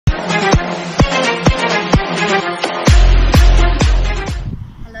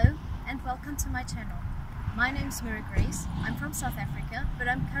my channel. My name is Mary Grace. I'm from South Africa, but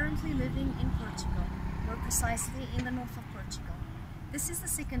I'm currently living in Portugal, more precisely in the north of Portugal. This is the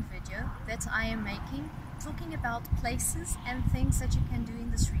second video that I am making, talking about places and things that you can do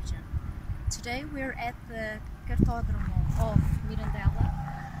in this region. Today we're at the Karting of Mirandela.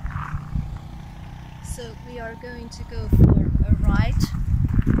 So we are going to go for a ride.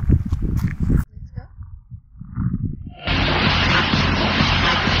 Let's go.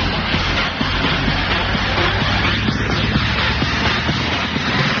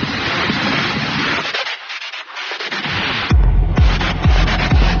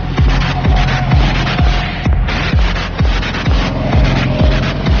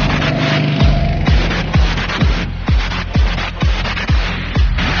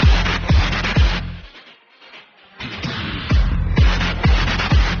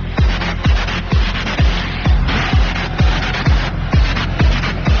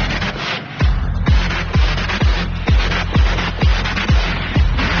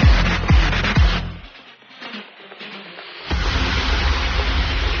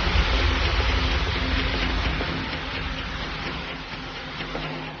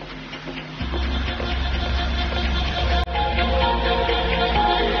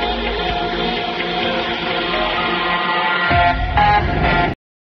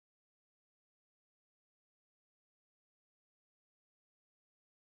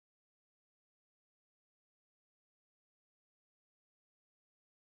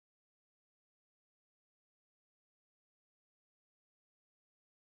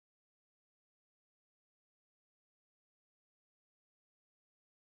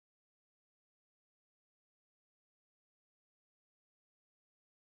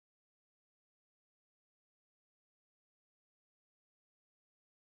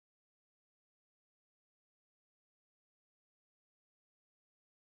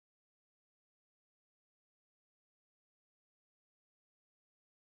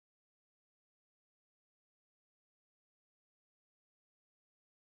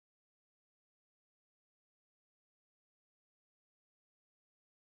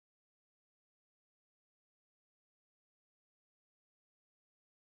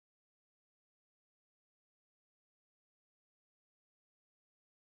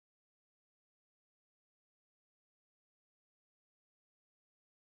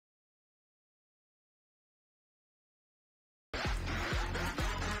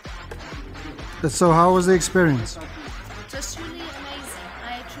 So how was the experience? It was truly amazing.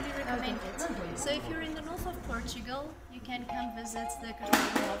 I truly recommend it. So if you're in the north of Portugal, you can come visit the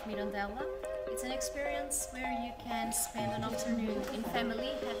Karting of Mirandela. It's an experience where you can spend an afternoon in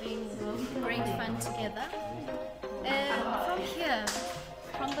family having great fun together. From here,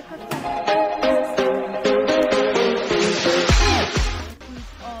 from the Karting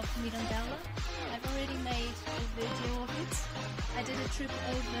of Mirandela, I've already made a video of it. I did a trip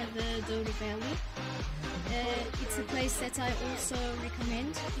over the Douro Valley. It's a place that I also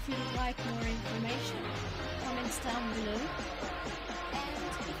recommend. If you would like more information, comments down below. And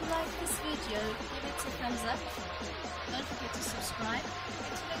if you like this video, give it a thumbs up. Don't forget to subscribe,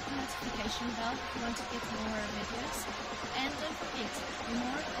 activate the notification bell if you want to get more videos. And don't forget, do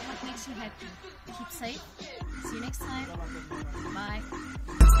more of what makes you happy. Keep safe. See you next time. Bye.